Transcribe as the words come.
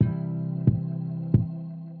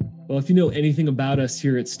Well, if you know anything about us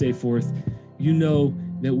here at Stay Forth, you know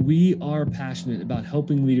that we are passionate about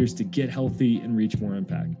helping leaders to get healthy and reach more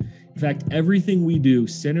impact. In fact, everything we do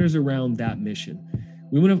centers around that mission.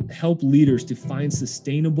 We want to help leaders to find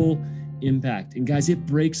sustainable impact. And guys, it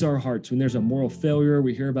breaks our hearts when there's a moral failure,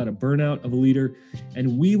 we hear about a burnout of a leader,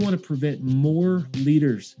 and we want to prevent more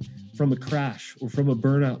leaders from a crash or from a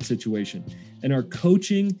burnout situation. And our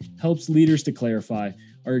coaching helps leaders to clarify.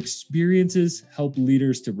 Our experiences help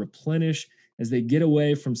leaders to replenish as they get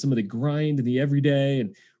away from some of the grind and the everyday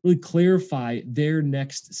and really clarify their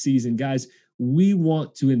next season. Guys, we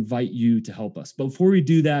want to invite you to help us. But before we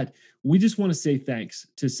do that, we just want to say thanks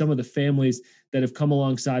to some of the families that have come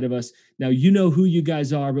alongside of us. Now, you know who you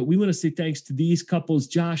guys are, but we want to say thanks to these couples,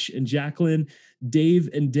 Josh and Jacqueline, Dave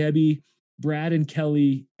and Debbie, Brad and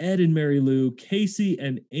Kelly, Ed and Mary Lou, Casey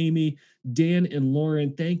and Amy, Dan and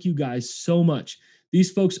Lauren. Thank you guys so much.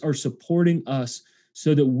 These folks are supporting us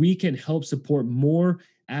so that we can help support more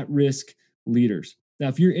at-risk leaders. Now,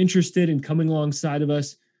 if you're interested in coming alongside of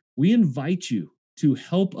us, we invite you to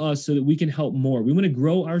help us so that we can help more. We want to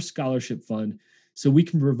grow our scholarship fund so we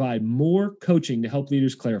can provide more coaching to help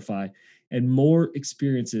leaders clarify and more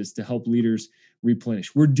experiences to help leaders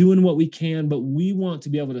replenish. We're doing what we can, but we want to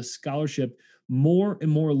be able to scholarship more and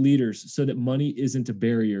more leaders so that money isn't a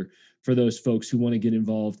barrier for those folks who want to get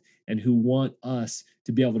involved and who want us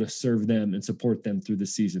to be able to serve them and support them through the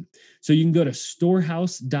season. So you can go to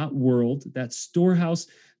storehouse.world. That's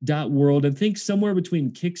storehouse.world, and think somewhere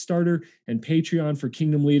between Kickstarter and Patreon for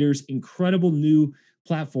Kingdom Leaders. Incredible new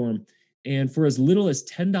platform. And for as little as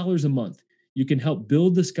 $10 a month, you can help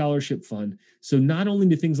build the scholarship fund. So not only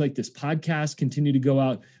do things like this podcast continue to go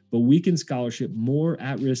out, but we can scholarship more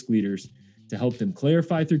at-risk leaders to help them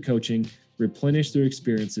clarify through coaching, replenish their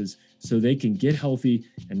experiences so they can get healthy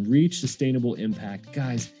and reach sustainable impact.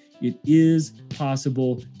 Guys, it is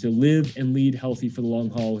possible to live and lead healthy for the long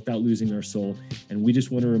haul without losing our soul. And we just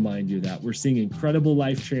want to remind you that we're seeing incredible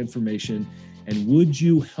life transformation. And would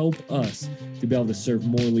you help us to be able to serve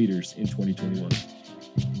more leaders in 2021?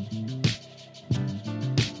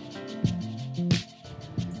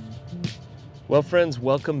 Well, friends,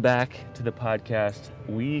 welcome back to the podcast.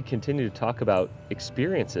 We continue to talk about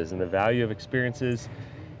experiences and the value of experiences.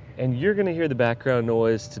 And you're going to hear the background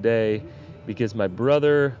noise today because my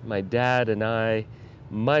brother, my dad, and I,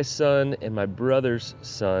 my son, and my brother's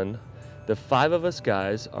son, the 5 of us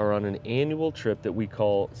guys are on an annual trip that we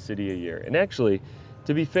call City a Year. And actually,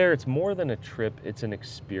 to be fair, it's more than a trip, it's an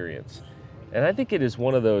experience. And I think it is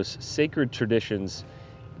one of those sacred traditions,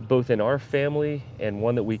 both in our family and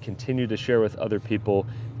one that we continue to share with other people,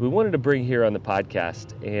 we wanted to bring here on the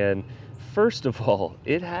podcast. And first of all,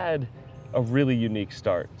 it had a really unique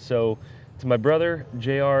start. So to my brother,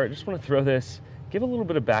 JR, I just want to throw this, give a little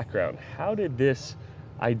bit of background. How did this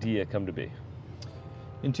idea come to be?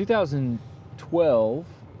 In 2012,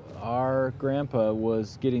 our grandpa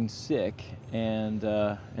was getting sick, and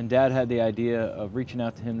Dad had the idea of reaching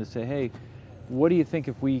out to him to say, hey, what do you think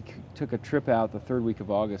if we took a trip out the 3rd week of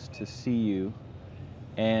August to see you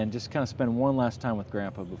and just kind of spend one last time with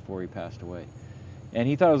Grandpa before he passed away? And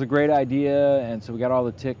he thought it was a great idea, and so we got all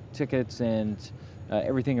the tickets and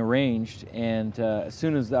everything arranged, and as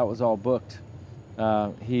soon as that was all booked,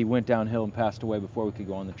 he went downhill and passed away before we could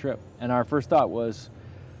go on the trip. And our first thought was,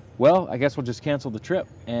 well, I guess we'll just cancel the trip.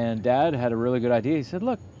 And Dad had a really good idea. He said,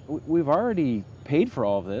 look, we've already paid for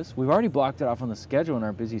all of this. We've already blocked it off on the schedule in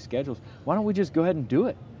our busy schedules. Why don't we just go ahead and do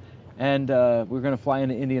it? And we're going to fly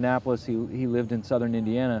into Indianapolis. He lived in southern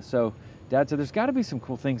Indiana. So Dad said, there's got to be some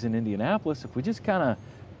cool things in Indianapolis. If we just kind of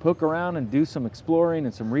poke around and do some exploring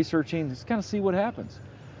and some researching, just kind of see what happens.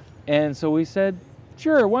 And so we said,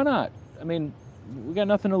 sure, why not? I mean, we got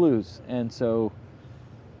nothing to lose. And so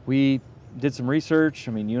we did some research.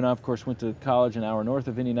 I mean, you and I, of course, went to college an hour north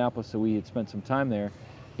of Indianapolis, so we had spent some time there.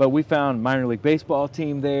 But we found minor league baseball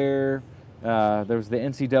team there. There was the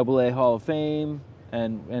NCAA Hall of Fame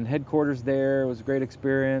and headquarters there. It was a great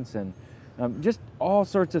experience, and just all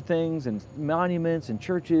sorts of things, and monuments and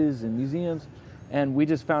churches and museums. And we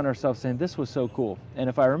just found ourselves saying, this was so cool. And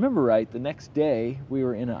if I remember right, the next day we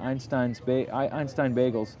were in an Einstein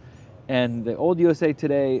Bagels, and the old USA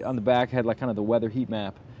Today on the back had like kind of the weather heat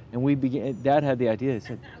map. And Dad had the idea. He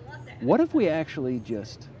said, what if we actually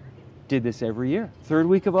just did this every year? 3rd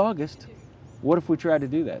week of August, what if we tried to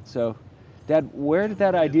do that? So, Dad, where did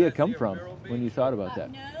that idea come from when you thought about that?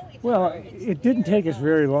 Well, it didn't take us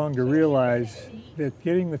very long to realize that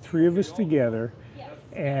getting the 3 of us together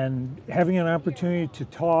and having an opportunity to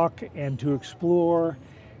talk and to explore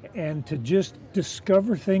and to just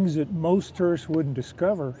discover things that most tourists wouldn't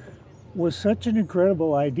discover was such an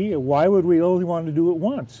incredible idea. Why would we only want to do it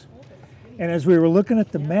once? And as we were looking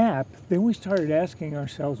at the map, then we started asking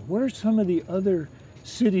ourselves, what are some of the other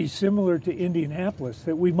cities similar to Indianapolis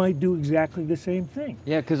that we might do exactly the same thing?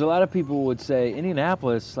 Yeah, because a lot of people would say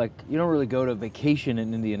Indianapolis, like, you don't really go to vacation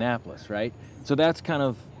in Indianapolis, right? So that's kind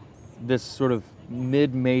of this sort of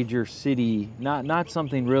mid-major city, not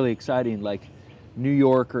something really exciting like New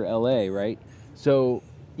York or LA, right? So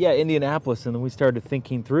yeah, Indianapolis, and then we started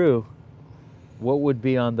thinking through what would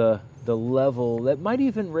be on the level that might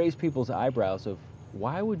even raise people's eyebrows of,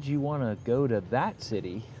 why would you want to go to that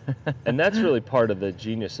city? And that's really part of the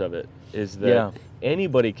genius of it, is that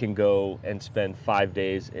anybody can go and spend 5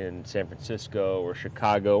 days in San Francisco or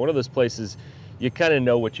Chicago, one of those places you kind of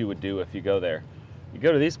know what you would do if you go there. You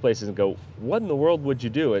go to these places and go, what in the world would you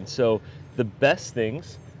do? And so the best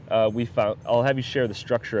things we found, I'll have you share the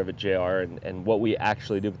structure of it, JR, and what we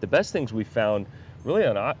actually do, but the best things we found really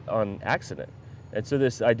on accident. And so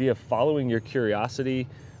this idea of following your curiosity,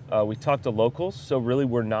 we talked to locals, so really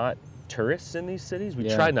we're not tourists in these cities. We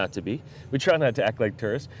try not to be. We try not to act like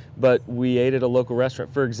tourists, but we ate at a local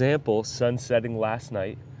restaurant. For example, sun setting last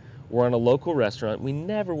night. We're on a local restaurant we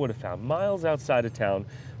never would have found, miles outside of town,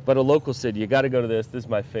 but a local said, you got to go to this. This is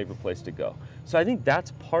my favorite place to go. So I think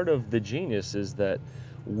that's part of the genius, is that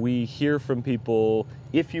we hear from people,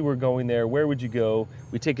 if you were going there, where would you go?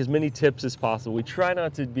 We take as many tips as possible. We try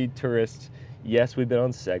not to be tourists. Yes, we've been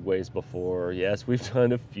on segways before. Yes, we've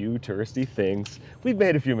done a few touristy things. We've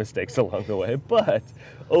made a few mistakes along the way, but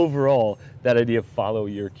overall, that idea of follow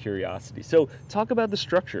your curiosity. So talk about the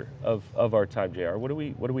structure of our time, JR. What do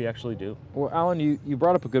we actually do? Well, Alan, you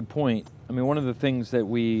brought up a good point. I mean, one of the things that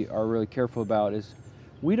we are really careful about is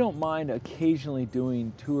we don't mind occasionally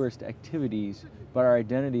doing tourist activities, but our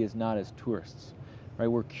identity is not as tourists, right?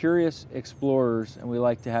 We're curious explorers, and we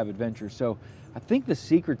like to have adventures. So I think the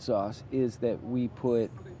secret sauce is that we put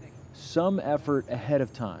some effort ahead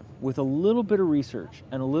of time with a little bit of research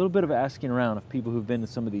and a little bit of asking around of people who've been to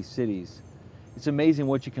some of these cities. It's amazing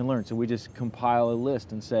what you can learn. So we just compile a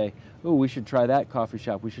list and say, oh, we should try that coffee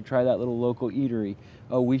shop. We should try that little local eatery.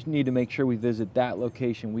 Oh, we need to make sure we visit that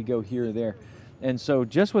location. We go here or there. And so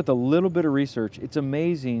just with a little bit of research, it's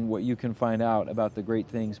amazing what you can find out about the great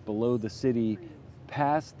things below the city,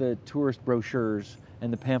 past the tourist brochures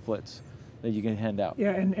and the pamphlets that you can hand out.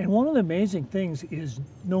 Yeah, and one of the amazing things is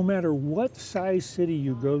no matter what size city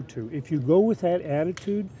you go to, if you go with that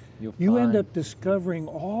attitude, you end up discovering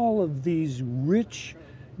all of these rich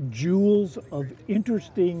jewels of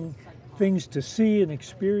interesting things to see and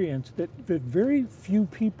experience that very few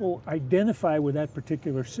people identify with that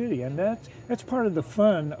particular city. And that's part of the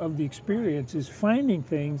fun of the experience, is finding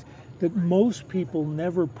things that most people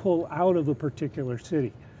never pull out of a particular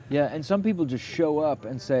city. Yeah, and some people just show up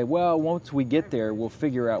and say, well, once we get there, we'll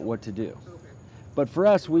figure out what to do. But for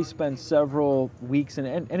us, we spend several weeks,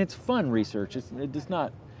 and it's fun research. It's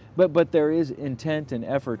not, but there is intent and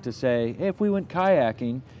effort to say, hey, if we went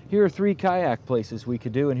kayaking, here are 3 kayak places we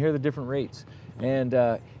could do, and here are the different rates.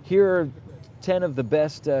 And here are 10 of the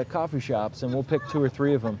best coffee shops, and we'll pick 2 or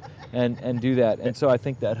 3 of them and do that. And so I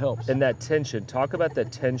think that helps. And that tension, talk about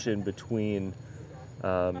that tension between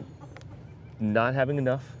not having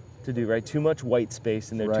enough to do, right? Too much white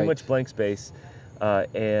space in there, too much blank space,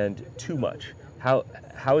 and too much.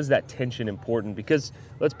 How is that tension important? Because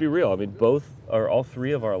let's be real, I mean, all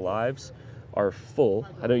 3 of our lives are full.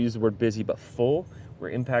 I don't use the word busy, but full.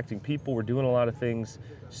 We're impacting people, we're doing a lot of things.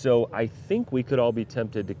 So I think we could all be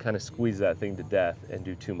tempted to kind of squeeze that thing to death and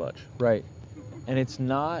do too much. Right. And it's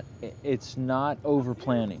not over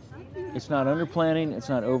planning. It's not under planning, it's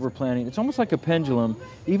not over planning. It's almost like a pendulum,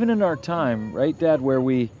 even in our time, right, Dad, where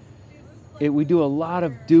we do a lot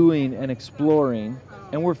of doing and exploring,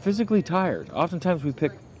 and we're physically tired. Oftentimes we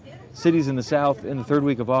pick cities in the South in the 3rd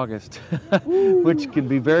week of August, which can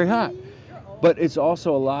be very hot. But it's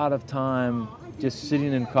also a lot of time just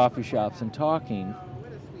sitting in coffee shops and talking.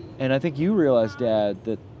 And I think you realize, Dad,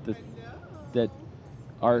 that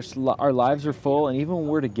our lives are full, and even when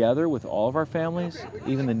we're together with all of our families,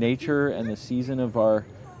 even the nature and the season of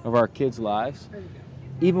our kids' lives,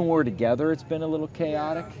 even when we're together, it's been a little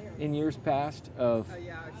chaotic in years past of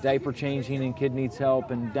diaper changing and kid needs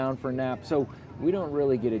help and down for a nap. So we don't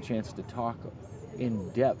really get a chance to talk in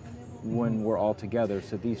depth when we're all together.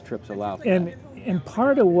 So these trips allow for that. And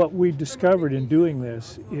part of what we discovered in doing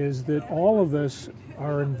this is that all of us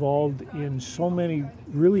are involved in so many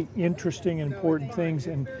really interesting and important things,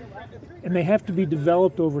 and they have to be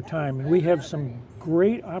developed over time. And we have some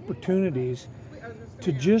great opportunities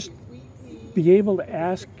to just be able to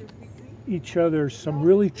ask each other some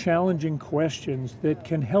really challenging questions that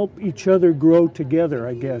can help each other grow together,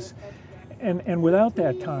 I guess. And without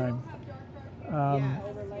that time,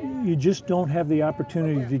 you just don't have the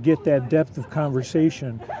opportunity to get that depth of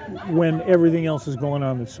conversation when everything else is going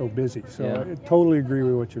on that's so busy. So Yeah. I totally agree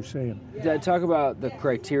with what you're saying. Talk about the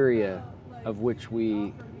criteria of which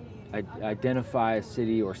we identify a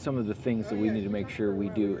city, or some of the things that we need to make sure we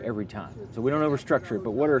do every time. So we don't overstructure it,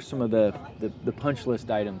 but what are some of the punch list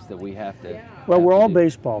items that we have to? Well, have we're to all do?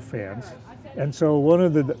 baseball fans, and so one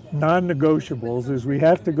of the non-negotiables is we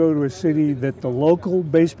have to go to a city that the local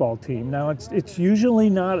baseball team. Now, it's usually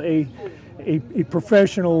not a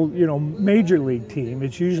professional, major league team.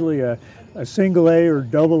 It's usually a single A or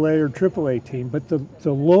double A or triple A team, but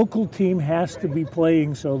the local team has to be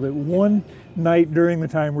playing so that one night during the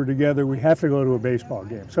time we're together, we have to go to a baseball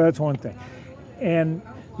game. So that's one thing. And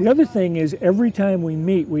the other thing is every time we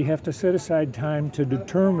meet, we have to set aside time to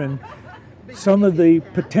determine some of the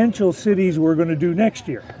potential cities we're going to do next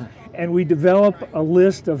year. And we develop a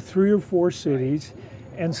list of 3 or 4 cities,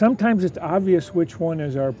 and sometimes it's obvious which one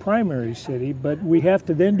is our primary city, but we have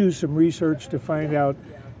to then do some research to find out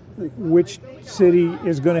which city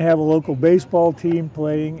is going to have a local baseball team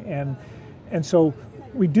playing, and so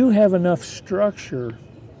we do have enough structure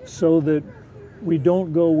so that we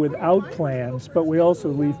don't go without plans, but we also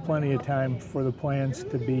leave plenty of time for the plans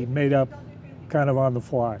to be made up kind of on the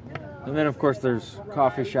fly. And then, of course, there's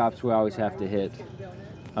coffee shops we always have to hit.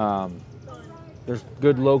 There's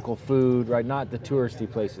good local food, right? Not the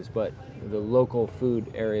touristy places, but the local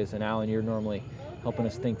food areas. And Alan, you're normally helping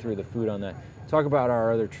us think through the food on that. Talk about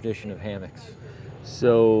our other tradition of hammocks.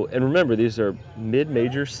 So, and remember, these are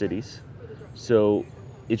mid-major cities, so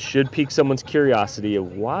it should pique someone's curiosity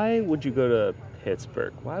of why would you go to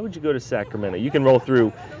Pittsburgh? Why would you go to Sacramento? You can roll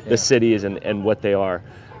through the cities and what they are.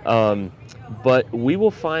 But we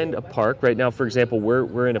will find a park. Right now, for example,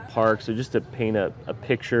 we're in a park, so just to paint a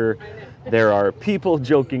picture, there are people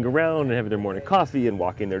joking around and having their morning coffee and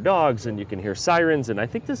walking their dogs, and you can hear sirens, and I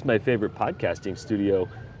think this is my favorite podcasting studio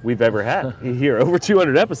we've ever had here, over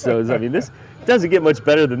 200 episodes. I mean, this doesn't get much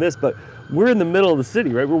better than this, but we're in the middle of the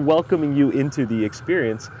city, right? We're welcoming you into the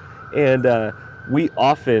experience, and we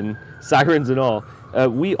often, sirens and all,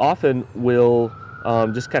 we often will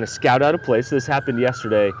just kind of scout out a place. This happened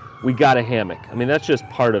yesterday. We got a hammock. I mean, that's just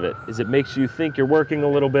part of it, is it makes you think you're working a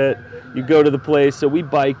little bit. You go to the place. So we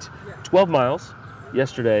biked 12 miles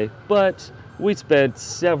yesterday, but we spent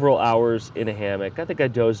several hours in a hammock. I think I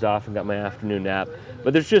dozed off and got my afternoon nap.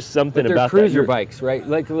 But there's just something they're about cruiser that. bikes, right?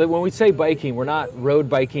 Like when we say biking, we're not road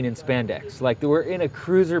biking in spandex. Like we're in a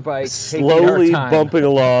cruiser bike, slowly taking our time. bumping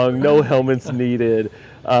along, no helmets needed,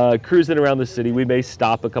 cruising around the city. We may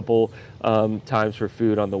stop a couple times for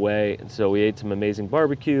food on the way, and so we ate some amazing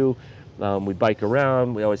barbecue. We bike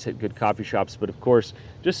around. We always hit good coffee shops, but of course,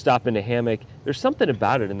 just stop in a hammock. There's something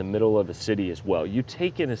about it in the middle of a city as well. You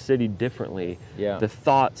take in a city differently. Yeah. The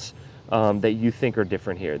thoughts that you think are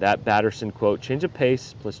different here. That Batterson quote, change of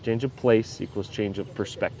pace plus change of place equals change of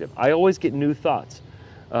perspective. I always get new thoughts.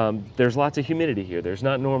 There's lots of humidity here. There's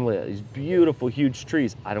not normally these beautiful, huge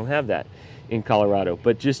trees. I don't have that in Colorado.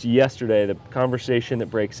 But just yesterday, the conversation that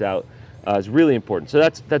breaks out is really important. So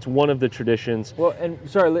that's one of the traditions. Well, and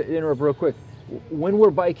sorry, let me interrupt real quick. When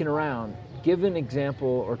we're biking around, give an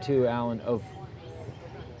example or two, Alan, of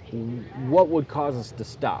what would cause us to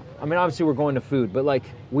stop. I mean, obviously we're going to food, but like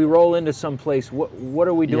we roll into some place, what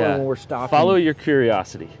are we doing when we're stopping? Follow your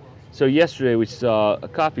curiosity. So yesterday we saw a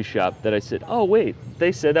coffee shop that I said, oh wait,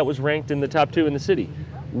 they said that was ranked in the top 2 in the city.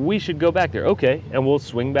 We should go back there. Okay, and we'll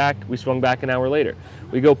swing back. We swung back an hour later.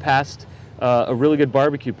 We go past a really good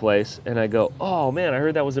barbecue place, and I go, oh man, I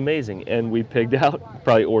heard that was amazing. And we pigged out,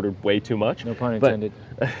 probably ordered way too much. No pun intended.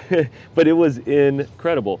 But it was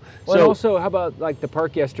incredible. Well, and also, how about like the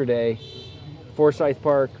park yesterday, Forsyth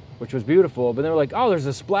Park, which was beautiful, but they were like, oh, there's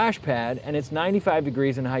a splash pad, and it's 95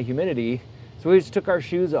 degrees and high humidity. So we just took our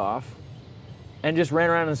shoes off and just ran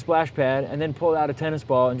around in the splash pad and then pulled out a tennis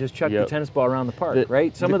ball and just chucked the tennis ball around the park,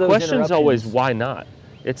 right? Some of those question's always why not?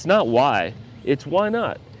 It's not why, it's why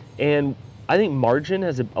not. And I think margin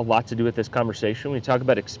has a lot to do with this conversation. When we talk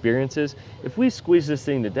about experiences, if we squeeze this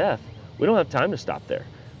thing to death, we don't have time to stop there.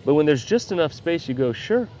 But when there's just enough space, you go,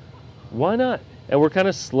 sure, why not? And we're kind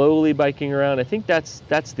of slowly biking around. I think that's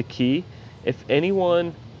the key. If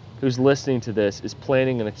anyone who's listening to this is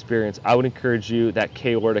planning an experience, I would encourage you that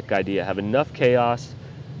chaotic idea. Have enough chaos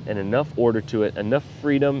and enough order to it, enough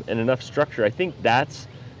freedom and enough structure. I think that's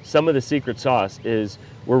some of the secret sauce is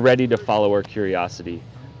we're ready to follow our curiosity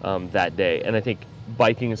that day. And I think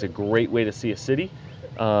biking is a great way to see a city.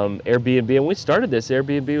 Airbnb, and we started this,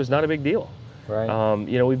 Airbnb was not a big deal. Right.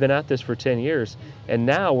 We've been at this for 10 years, and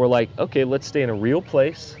now we're like, okay, let's stay in a real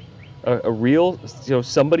place, a real,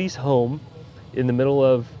 somebody's home in the middle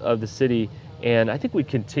of the city, And I think we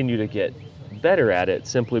continue to get better at it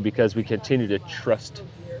simply because we continue to trust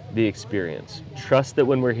the experience. Trust that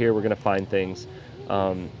when we're here, we're going to find things.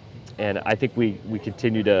 And I think we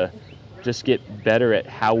continue to just get better at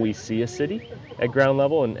how we see a city at ground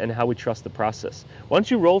level and how we trust the process. Why don't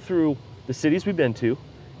you roll through the cities we've been to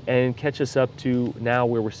and catch us up to now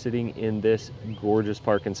where we're sitting in this gorgeous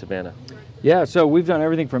park in Savannah. Yeah, so we've done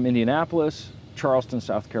everything from Indianapolis, Charleston,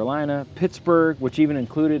 South Carolina, Pittsburgh, which even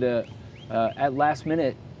included at last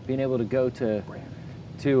minute being able to go to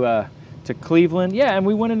Cleveland. Yeah, and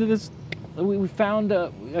we went into this. We found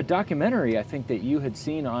a documentary I think that you had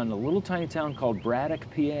seen on a little tiny town called Braddock,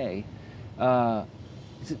 PA.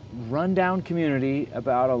 It's a rundown community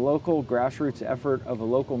about a local grassroots effort of a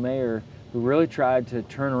local mayor who really tried to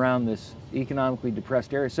turn around this economically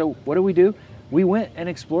depressed area. So what do? We went and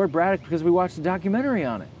explored Braddock because we watched a documentary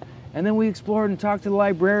on it. And then we explored and talked to the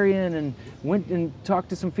librarian and went and talked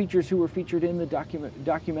to some features who were featured in the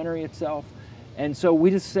documentary itself. And so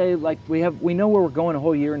we just say, like, we know where we're going a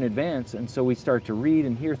whole year in advance, and so we start to read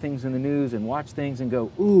and hear things in the news and watch things and go,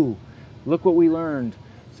 ooh, look what we learned.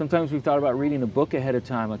 Sometimes we've thought about reading a book ahead of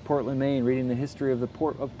time, like Portland, Maine, reading the history of the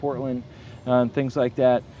port of Portland, things like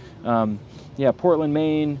that. Portland,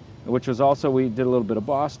 Maine, which was also, we did a little bit of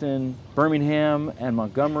Boston, Birmingham, and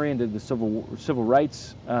Montgomery, and did the civil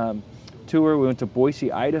rights tour. We went to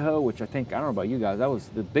Boise, Idaho, which I don't know about you guys, that was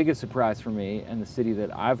the biggest surprise for me and the city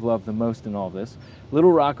that I've loved the most in all this.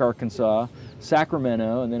 Little Rock, Arkansas,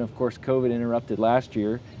 Sacramento, and then of course COVID interrupted last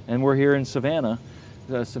year, and we're here in Savannah,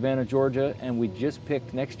 Georgia, and we just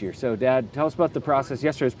picked next year. So Dad, tell us about the process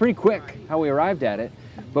yesterday. It was pretty quick how we arrived at it,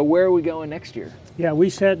 but where are we going next year? Yeah, we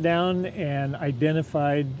sat down and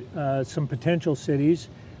identified some potential cities.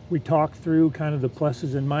 We talked through kind of the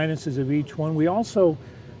pluses and minuses of each one. We also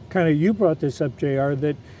you brought this up, JR,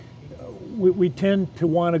 that we tend to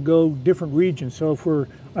want to go different regions. So if we're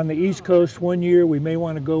on the East Coast one year, we may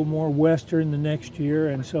want to go more Western the next year.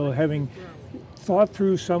 And so having thought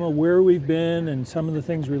through some of where we've been and some of the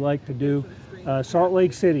things we like to do, Salt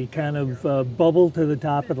Lake City kind of bubbled to the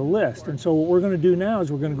top of the list. And so what we're going to do now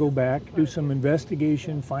is we're going to go back, do some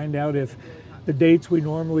investigation, find out if the dates we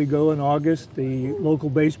normally go in August, the local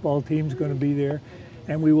baseball team's going to be there,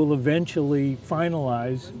 and we will eventually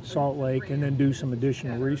finalize Salt Lake and then do some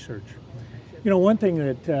additional research. You know, one thing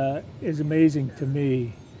that is amazing to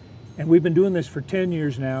me, and we've been doing this for 10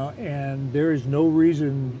 years now, and there is no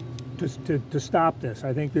reason to stop this.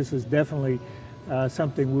 I think this is definitely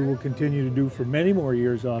something we will continue to do for many more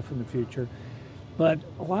years off in the future. But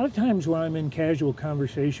a lot of times when I'm in casual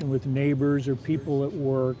conversation with neighbors or people at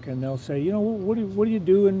work, and they'll say, you know, what are you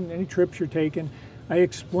doing? Any trips you're taking? I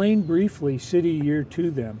explain briefly City Year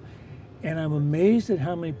to them, and I'm amazed at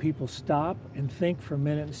how many people stop and think for a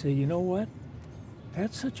minute and say, you know what?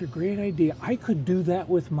 That's such a great idea. I could do that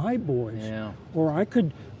with my boys. Yeah. Or I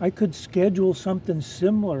could schedule something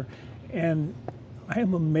similar. And I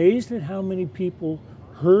am amazed at how many people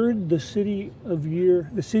heard the City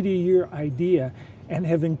Year idea and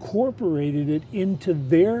have incorporated it into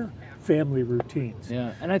their family routines.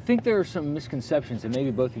 Yeah, and I think there are some misconceptions, and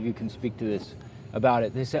maybe both of you can speak to this about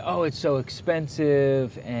it. They say, oh, it's so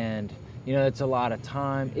expensive and, you know, it's a lot of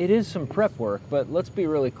time. It is some prep work, but let's be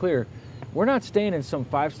really clear. We're not staying in some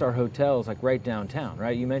 5-star hotels like right downtown,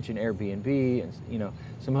 right? You mentioned Airbnb and, you know,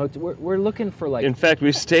 some hotels. We're looking for like... In fact,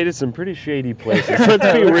 we've stayed at some pretty shady places.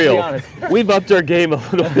 Let's be real. We've upped our game a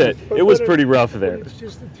little bit. It was pretty rough there. It's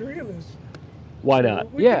just the three of us. Why not?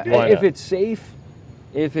 Yeah, Why if not? it's safe,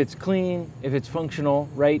 if it's clean, if it's functional,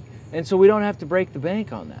 right? And so we don't have to break the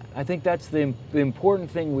bank on that. I think that's the important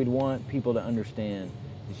thing we'd want people to understand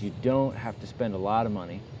is you don't have to spend a lot of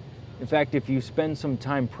money. In fact, if you spend some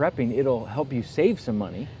time prepping, it'll help you save some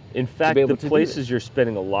money. In fact, the places you're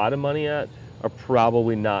spending a lot of money at are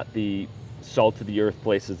probably not the salt of the earth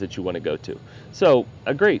places that you want to go to. So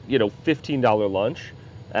a great, $15 lunch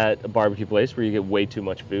at a barbecue place where you get way too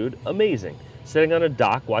much food, amazing. Sitting on a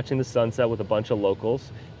dock watching the sunset with a bunch of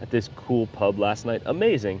locals at this cool pub last night,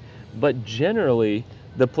 amazing. But generally,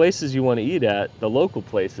 the places you want to eat at, the local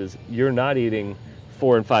places, you're not eating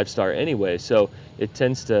 4 and 5 star anyway. So it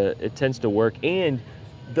tends to work. And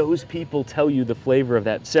those people tell you the flavor of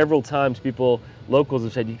that. Several times locals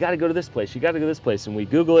have said, you got to go to this place, you got to go to this place. And we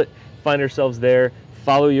Google it, find ourselves there,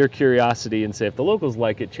 follow your curiosity and say, if the locals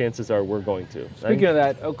like it, chances are we're going to. Speaking of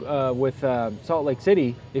that, with Salt Lake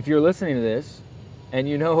City, if you're listening to this and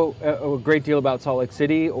you know a great deal about Salt Lake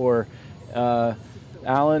City or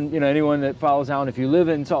Alan, anyone that follows Alan, if you live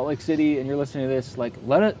in Salt Lake City and you're listening to this, like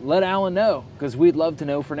let Alan know, because we'd love to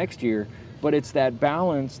know for next year. But it's that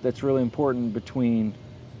balance that's really important between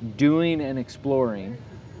doing and exploring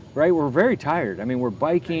right? We're very tired. I mean, we're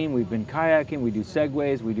biking, we've been kayaking, we do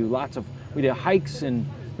segways, we did hikes, and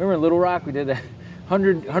remember in Little Rock, we did a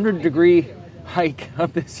 100-degree hike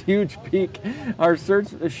up this huge peak. Our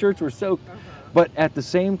shirts were soaked. But at the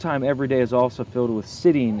same time, every day is also filled with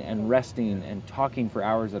sitting and resting and talking for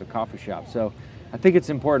hours at a coffee shop. So I think it's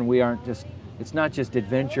important it's not just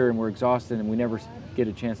adventure and we're exhausted and we never get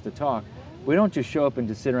a chance to talk. We don't just show up and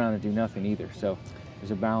just sit around and do nothing either. So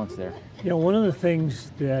there's a balance there. One of the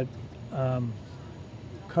things that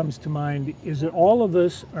comes to mind is that all of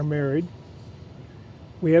us are married.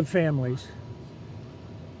 We have families.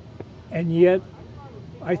 And yet,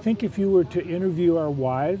 I think if you were to interview our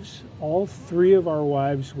wives, all three of our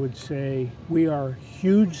wives would say we are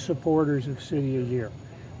huge supporters of City a Year.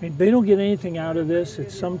 I mean, they don't get anything out of this.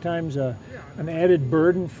 It's sometimes an added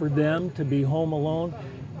burden for them to be home alone,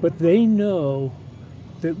 but they know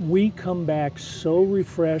that we come back so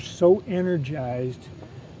refreshed, so energized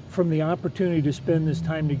from the opportunity to spend this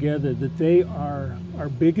time together that they are our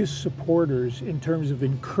biggest supporters in terms of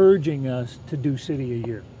encouraging us to do City a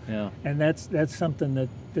Year. Yeah. And that's something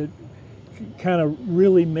that kind of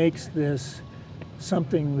really makes this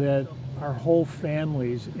something that our whole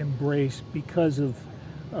families embrace because of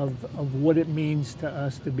what it means to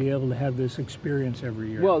us to be able to have this experience every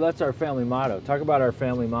year. Well, that's our family motto. Talk about our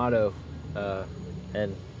family motto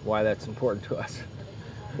and why that's important to us.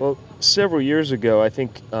 Well, several years ago, I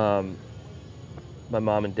think my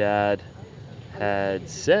mom and dad had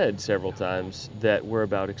said several times that we're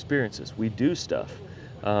about experiences. We do stuff,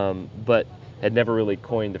 but had never really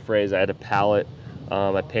coined the phrase. I had a palette,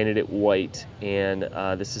 I painted it white, and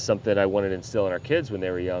this is something I wanted to instill in our kids when they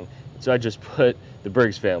were young. So I just put the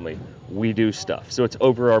Briggs family, we do stuff. So it's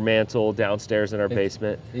over our mantle downstairs in our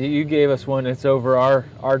basement. You gave us one. It's over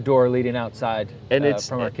our door leading outside and it's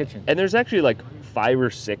from our kitchen. And there's actually like 5 or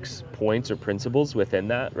 6 points or principles within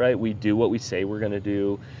that, right? We do what we say we're going to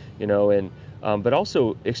do, and but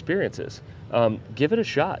also experiences. Give it a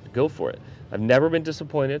shot. Go for it. I've never been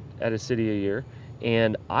disappointed at a City a Year,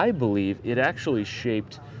 and I believe it actually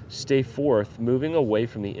shaped Stay Forth, moving away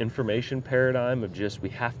from the information paradigm of just we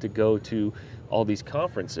have to go to all these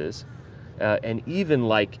conferences, and even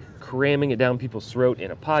like cramming it down people's throat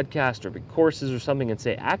in a podcast or big courses or something, and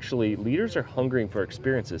say, actually, leaders are hungering for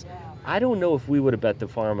experiences. I don't know if we would have bet the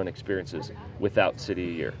farm on experiences without City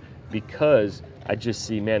a Year, because I just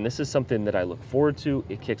see, man, this is something that I look forward to.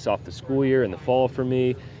 It kicks off the school year in the fall for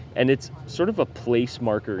me, and it's sort of a place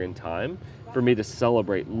marker in time for me to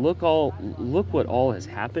celebrate. Look what all has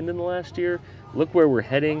happened in the last year. Look where we're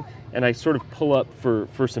heading, and I sort of pull up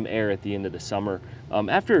for some air at the end of the summer.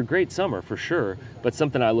 After a great summer, for sure, but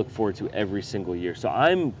something I look forward to every single year. So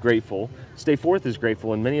I'm grateful. Stay Forth is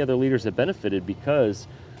grateful, and many other leaders have benefited because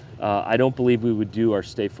I don't believe we would do our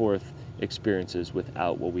Stay Forth experiences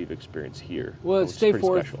without what we've experienced here. Well, it's Stay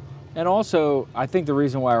Forth. Special. And also, I think the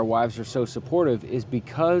reason why our wives are so supportive is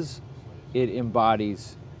because it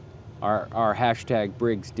embodies our hashtag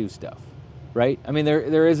Briggs Do Stuff, right? I mean,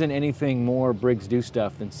 there isn't anything more Briggs Do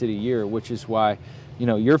Stuff than City Year, which is why,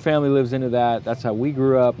 your family lives into that. That's how we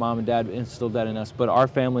grew up. Mom and dad instilled that in us, but our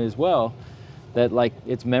family as well, that like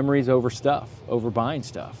it's memories over stuff, over buying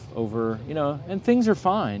stuff, over, and things are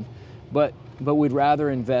fine, but we'd rather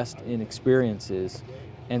invest in experiences.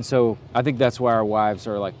 And so I think that's why our wives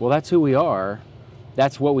are like, well, that's who we are.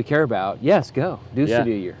 That's what we care about. Yes, go. Do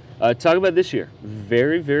City a Year. Talk about this year.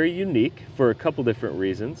 Very, very unique for a couple different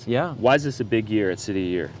reasons. Yeah. Why is this a big year at City a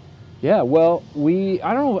Year? Yeah, well,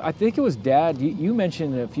 I don't know, I think it was Dad, you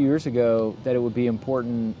mentioned a few years ago that it would be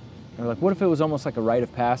important, or like, what if it was almost like a rite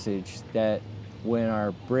of passage that when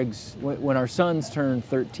our sons turn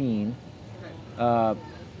 13,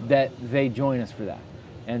 that they join us for that.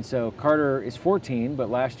 And so Carter is 14, but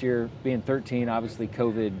last year being 13, obviously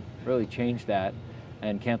COVID really changed that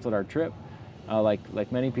and canceled our trip,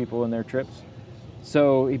 like many people in their trips.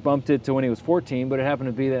 So he bumped it to when he was 14, but it happened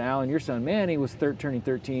to be that Alan, your son, Manny, was turning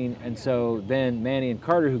 13. And so then Manny and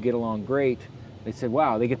Carter, who get along great, they said,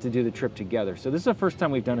 wow, they get to do the trip together. So this is the first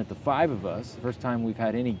time we've done it, the 5 of us, the first time we've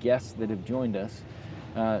had any guests that have joined us.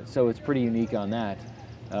 So it's pretty unique on that.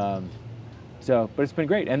 But it's been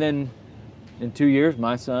great. And then in 2 years,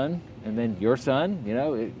 my son, and then your son,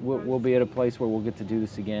 we'll be at a place where we'll get to do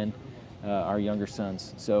this again, our younger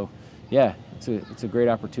sons. So yeah, it's a great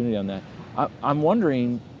opportunity on that. I'm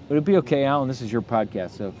wondering, would it be okay, Alan, this is your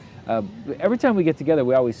podcast, so every time we get together,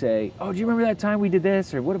 we always say, oh, do you remember that time we did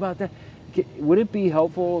this, or what about that? Would it be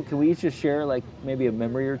helpful, can we each just share like maybe a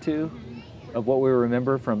memory or two of what we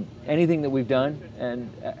remember from anything that we've done? And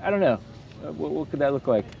I don't know, what could that look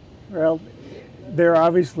like? Well, there are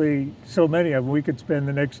obviously so many of them. We could spend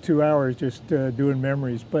the next 2 hours just doing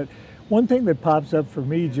memories. But one thing that pops up for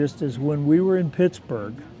me just is when we were in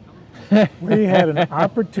Pittsburgh, we had an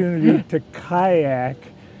opportunity to kayak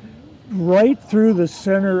right through the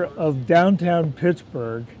center of downtown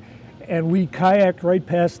Pittsburgh. And we kayaked right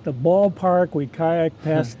past the ballpark. We kayaked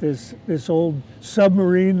past this old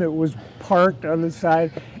submarine that was parked on the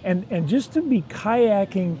side. And just to be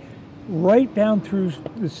kayaking right down through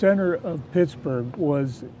the center of Pittsburgh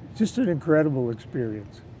was just an incredible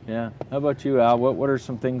experience. Yeah. How about you, Al? What are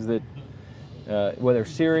some things that, whether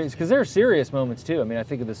serious, because there are serious moments too. I mean, I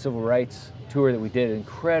think of the civil rights tour that we did,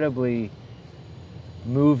 incredibly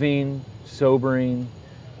moving, sobering,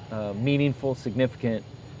 meaningful, significant.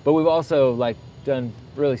 But we've also done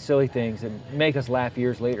really silly things that make us laugh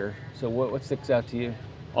years later. So what sticks out to you?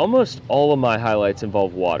 Almost all of my highlights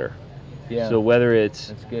involve water. Yeah. So whether it's,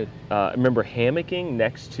 that's good. I remember hammocking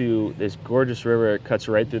next to this gorgeous river. It cuts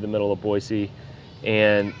right through the middle of Boise,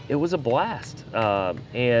 and it was a blast.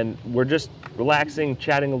 And we're just relaxing,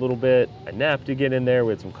 chatting a little bit. I napped to get in there.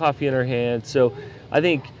 We had some coffee in our hands. So I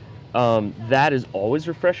think that is always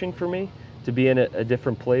refreshing for me, to be in a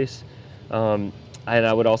different place. And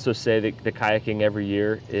I would also say that the kayaking every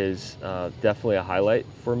year is definitely a highlight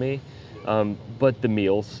for me. But the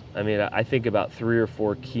meals, I mean, I think about 3 or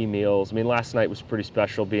 4 key meals. I mean, last night was pretty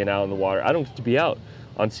special being out in the water. I don't get to be out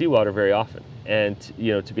on seawater very often. And,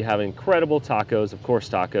 to be having incredible tacos, of course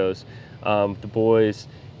tacos, the boys,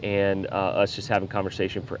 and us just having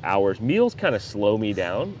conversation for hours. Meals kind of slow me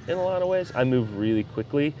down in a lot of ways. I move really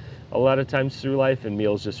quickly a lot of times through life, and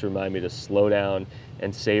meals just remind me to slow down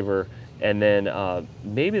and savor. And then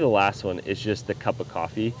maybe the last one is just the cup of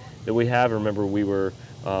coffee that we have. I remember we were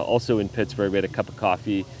also in Pittsburgh. We had a cup of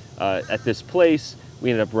coffee at this place.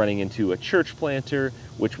 We ended up running into a church planter,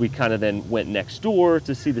 which we kind of then went next door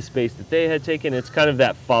to see the space that they had taken. It's kind of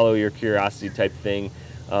that follow your curiosity type thing,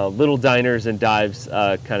 little diners and dives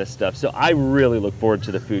kind of stuff. So I really look forward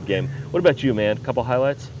to the food game. What about you, man? A couple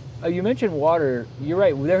highlights? You mentioned water. You're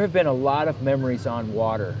right. There have been a lot of memories on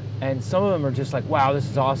water, and some of them are just like, wow, this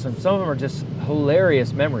is awesome. Some of them are just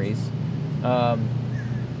hilarious memories. I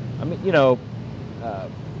mean,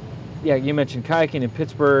 yeah, you mentioned kayaking in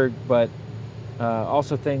Pittsburgh, but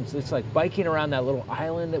also things, it's like biking around that little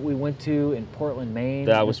island that we went to in Portland, Maine.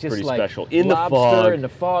 That was pretty special. In the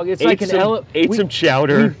fog. It's like some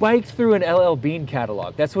chowder. We biked through an LL Bean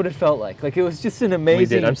catalog. That's what it felt like. Like, it was just an amazing.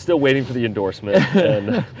 We did. I'm still waiting for the endorsement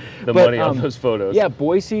and the money on those photos. Yeah,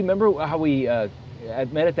 Boise. Remember how we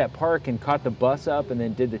met at that park and caught the bus up and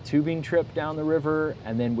then did the tubing trip down the river,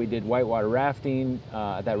 and then we did whitewater rafting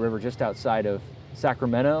at that river just outside of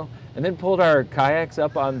Sacramento, and then pulled our kayaks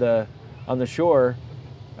up on the shore,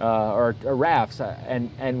 or rafts,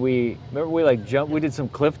 and we did some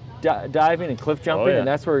cliff diving and cliff jumping, and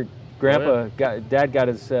that's where Dad got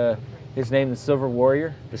his name, the Silver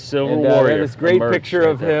Warrior. The Silver Warrior. This great picture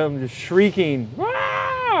of him just shrieking,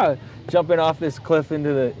 "Ah!" jumping off this cliff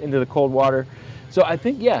into the cold water. So I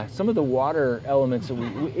think, yeah, some of the water elements that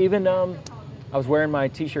we even I was wearing my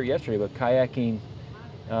T-shirt yesterday about kayaking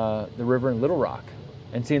the river in Little Rock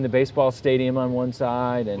and seeing the baseball stadium on one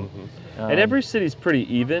side, and and every city's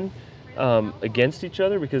pretty even against each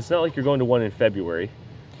other, because it's not like you're going to one in February,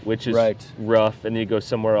 which is rough, and then you go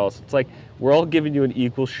somewhere else. It's like we're all giving you an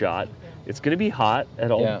equal shot. It's going to be hot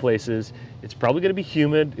at all places. It's probably going to be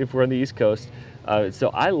humid if we're on the East Coast. So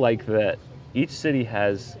I like that each city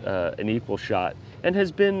has an equal shot and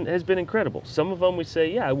has been incredible. Some of them we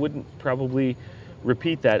say, yeah, I wouldn't probably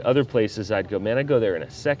repeat that. Other places I'd go, man, I'd go there in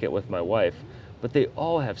a second with my wife. But they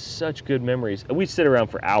all have such good memories. We sit around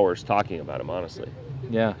for hours talking about them, honestly.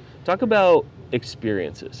 Yeah. Talk about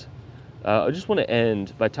experiences. I just want to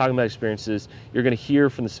end by talking about experiences. You're going to hear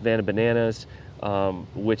from the Savannah Bananas,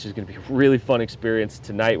 which is going to be a really fun experience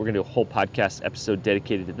tonight. We're going to do a whole podcast episode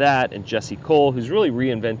dedicated to that, and Jesse Cole, who's really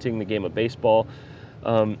reinventing the game of baseball.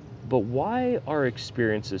 But why are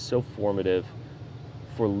experiences so formative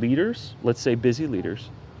for leaders, let's say busy leaders,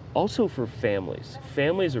 also for families?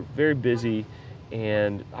 Families are very busy,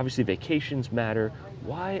 and obviously vacations matter.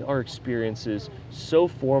 Why are experiences so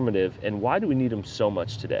formative, and why do we need them so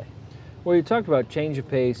much today? Well, you talked about change of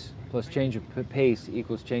pace plus change of pace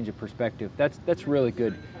equals change of perspective. That's really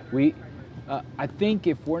good. I think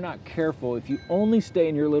if we're not careful, if you only stay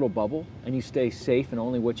in your little bubble and you stay safe and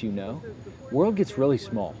only what you know, the world gets really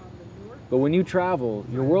small. But when you travel,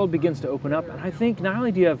 your world begins to open up, and I think not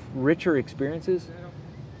only do you have richer experiences,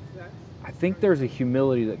 I think there's a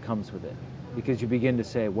humility that comes with it, because you begin to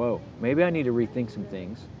say, whoa, maybe I need to rethink some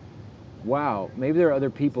things. Wow, maybe there are other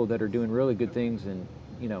people that are doing really good things, and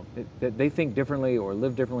that they think differently or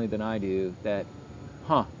live differently than I do, that,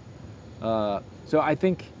 so I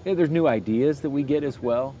think there's new ideas that we get as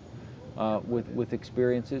well with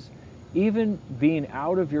experiences. Even being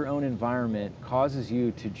out of your own environment causes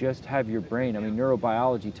you to just have your brain. I mean,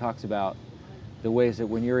 neurobiology talks about the ways that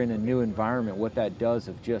when you're in a new environment, what that does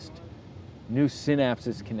of just new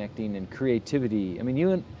synapses connecting and creativity. I mean,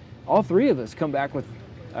 you and all three of us come back with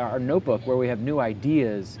our notebook where we have new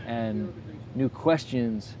ideas and new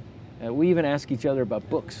questions. We even ask each other about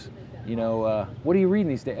books. What are you reading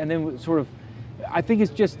these days? And then sort of, I think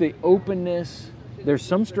it's just the openness. There's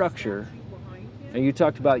some structure. And you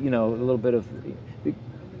talked about, a little bit of,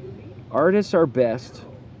 artists are best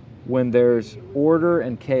when there's order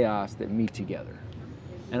and chaos that meet together.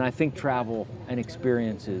 And I think travel and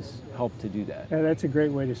experiences help to do that. Yeah, that's a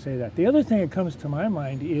great way to say that. The other thing that comes to my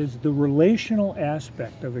mind is the relational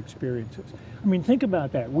aspect of experiences. I mean, think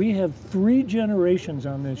about that. We have 3 generations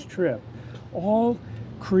on this trip, all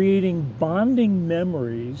creating bonding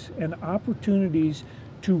memories and opportunities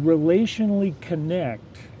to relationally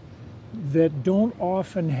connect that don't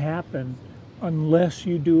often happen unless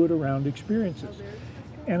you do it around experiences.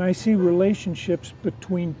 And I see relationships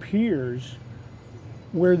between peers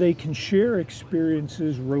where they can share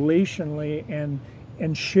experiences relationally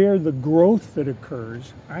and share the growth that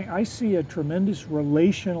occurs. I see a tremendous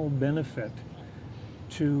relational benefit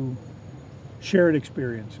to shared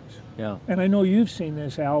experiences. Yeah. And I know you've seen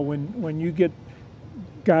this, Al, when you get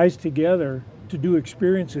guys together to do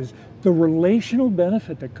experiences, the relational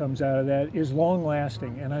benefit that comes out of that is long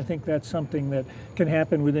lasting. And I think that's something that can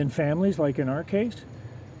happen within families, like in our case.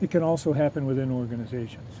 It can also happen within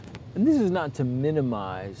organizations. And this is not to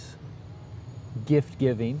minimize gift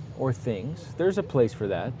giving or things. There's a place for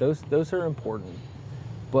that. Those are important.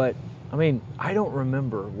 But I mean, I don't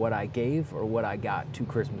remember what I gave or what I got 2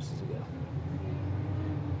 Christmases ago.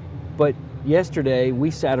 But yesterday we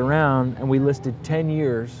sat around and we listed 10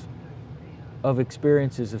 years of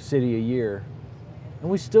experiences of City a Year. And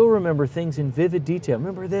we still remember things in vivid detail.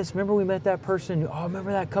 Remember this? Remember we met that person? Oh,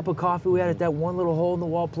 remember that cup of coffee we had at that one little hole in the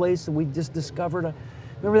wall place that we just discovered?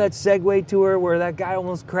 Remember that Segway tour where that guy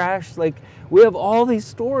almost crashed? Like, we have all these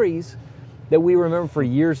stories that we remember for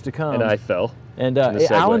years to come. And I fell. And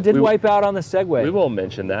Alan did wipe out on the Segway. We won't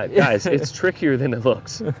mention that. Guys, it's trickier than it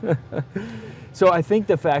looks. So I think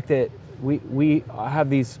the fact that we have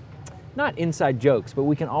these, not inside jokes, but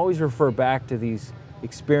we can always refer back to these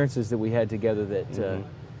experiences that we had together that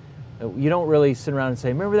you don't really sit around and say,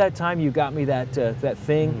 remember that time you got me that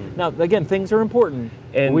thing? Mm-hmm. Now, again, things are important,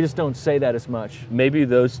 and we just don't say that as much. Maybe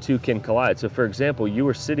those two can collide. So, for example, you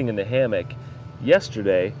were sitting in the hammock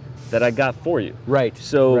yesterday that I got for you. Right.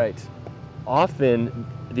 So often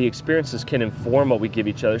the experiences can inform what we give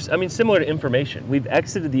each other. I mean, similar to information. We've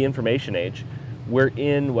exited the information age. We're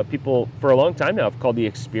in what people for a long time now have called the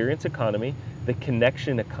experience economy, the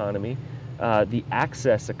connection economy, the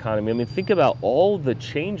access economy. I mean, think about all the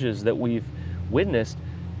changes that we've witnessed.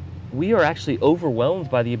 We are actually overwhelmed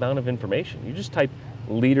by the amount of information. You just type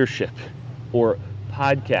leadership or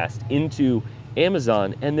podcast into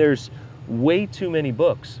Amazon, and there's way too many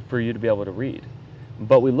books for you to be able to read.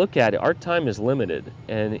 But we look at it, our time is limited,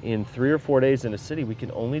 and in 3 or 4 days in a city, we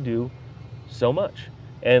can only do so much.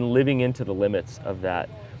 And living into the limits of that.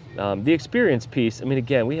 The experience piece, I mean,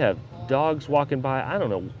 again, we have dogs walking by. I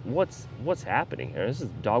don't know what's happening here. This is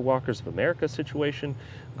Dog Walkers of America situation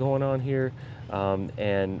going on here.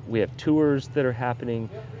 And we have tours that are happening.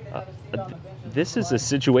 This is a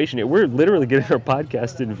situation here. We're literally getting our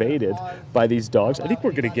podcast invaded by these dogs. I think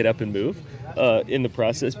we're going to get up and move in the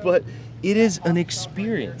process, but it is an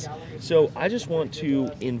experience. So I just want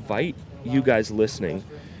to invite you guys listening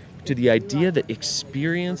to the idea that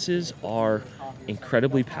experiences are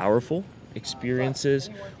incredibly powerful.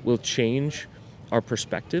 Experiences will change our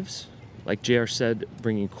perspectives. Like JR said,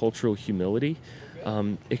 bringing cultural humility.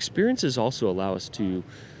 Experiences also allow us to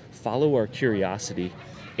follow our curiosity.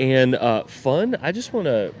 And fun, I just want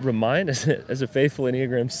to remind us, as a faithful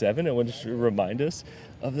Enneagram 7, I want to remind us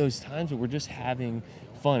of those times where we're just having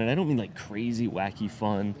fun. And I don't mean like crazy, wacky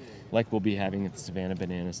fun like we'll be having at the Savannah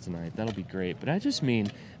Bananas tonight. That'll be great. But I just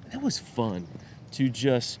mean, that was fun to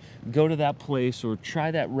just go to that place or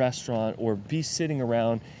try that restaurant or be sitting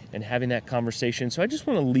around and having that conversation. So I just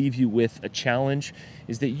want to leave you with a challenge,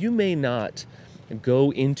 is that you may not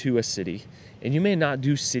go into a city and you may not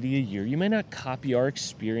do City a Year. You may not copy our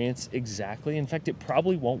experience exactly. In fact, it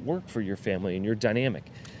probably won't work for your family and your dynamic.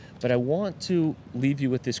 But I want to leave you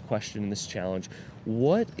with this question and this challenge.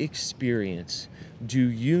 What experience do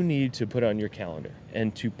you need to put on your calendar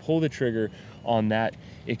and to pull the trigger on that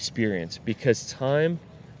experience? Because time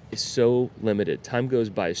is so limited. Time goes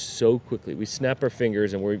by so quickly. We snap our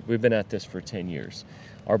fingers, and we've been at this for 10 years.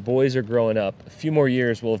 Our boys are growing up. A few more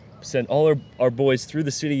years, we'll send all our boys through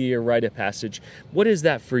the city year rite of passage. What is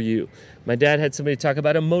that for you? My dad had somebody talk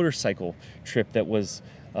about a motorcycle trip that was,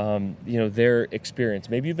 their experience.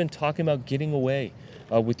 Maybe you've been talking about getting away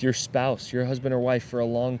with your spouse, your husband or wife for a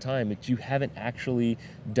long time, but you haven't actually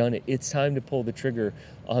done it. It's time to pull the trigger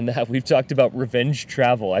on that. We've talked about revenge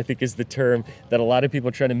travel, I think is the term that a lot of people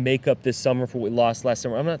are trying to make up this summer for what we lost last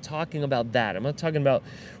summer. I'm not talking about that. I'm not talking about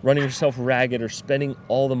running yourself ragged or spending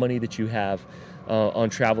all the money that you have on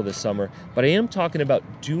travel this summer, but I am talking about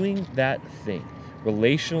doing that thing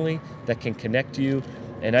relationally that can connect you.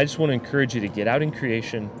 And I just want to encourage you to get out in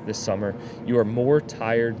creation this summer. You are more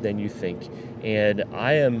tired than you think. And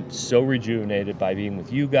I am so rejuvenated by being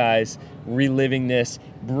with you guys, reliving this,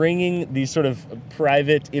 bringing these sort of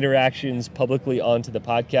private interactions publicly onto the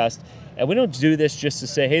podcast. And we don't do this just to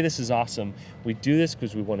say, hey, this is awesome. We do this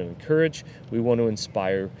because we want to encourage, we want to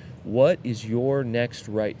inspire. What is your next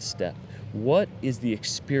right step? What is the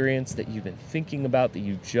experience that you've been thinking about that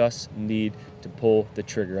you just need to pull the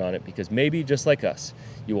trigger on it? Because maybe, just like us,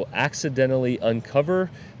 you will accidentally uncover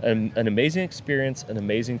an amazing experience, an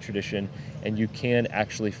amazing tradition, and you can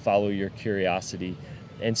actually follow your curiosity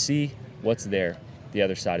and see what's there, the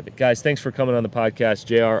other side of it. Guys, thanks for coming on the podcast.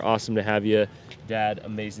 JR, awesome to have you. Dad,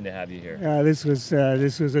 amazing to have you here. This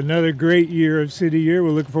was another great year of City Year.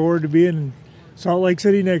 We'll look forward to being in Salt Lake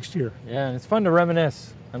City next year. Yeah, and it's fun to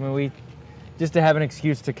reminisce. I mean, just to have an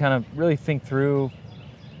excuse to kind of really think through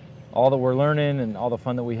all that we're learning and all the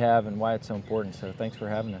fun that we have and why it's so important. So thanks for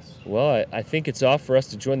having us. Well, I think it's off for us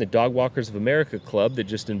to join the Dog Walkers of America club that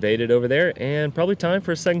just invaded over there, and probably time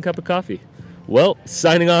for a second cup of coffee. Well,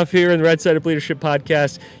 signing off here in the Right Side Up Leadership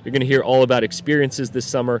Podcast, you're going to hear all about experiences this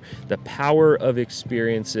summer, the power of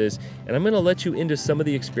experiences, and I'm going to let you into some of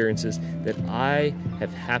the experiences that I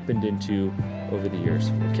have happened into over the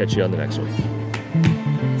years. We'll catch you on the next one.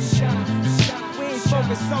 We ain't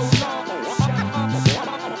focused so long.